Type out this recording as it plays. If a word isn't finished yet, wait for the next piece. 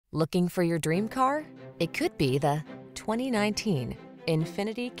Looking for your dream car? It could be the 2019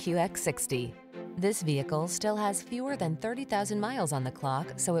 INFINITI QX60. This vehicle still has fewer than 30,000 miles on the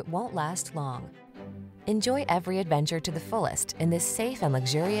clock, so it won't last long. Enjoy every adventure to the fullest in this safe and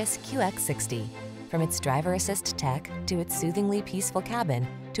luxurious QX60. From its driver assist tech, to its soothingly peaceful cabin,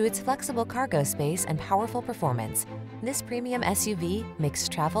 to its flexible cargo space and powerful performance, this premium SUV makes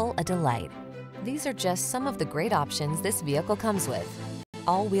travel a delight. These are just some of the great options this vehicle comes with: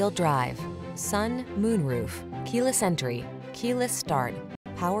 all-wheel drive, sun, moonroof, keyless entry, keyless start,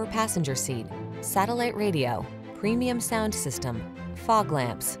 power passenger seat, satellite radio, premium sound system, fog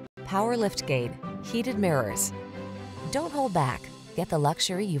lamps, power liftgate, heated mirrors. Don't hold back. Get the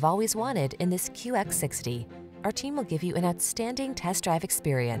luxury you've always wanted in this QX60. Our team will give you an outstanding test drive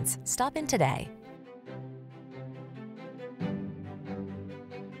experience. Stop in today.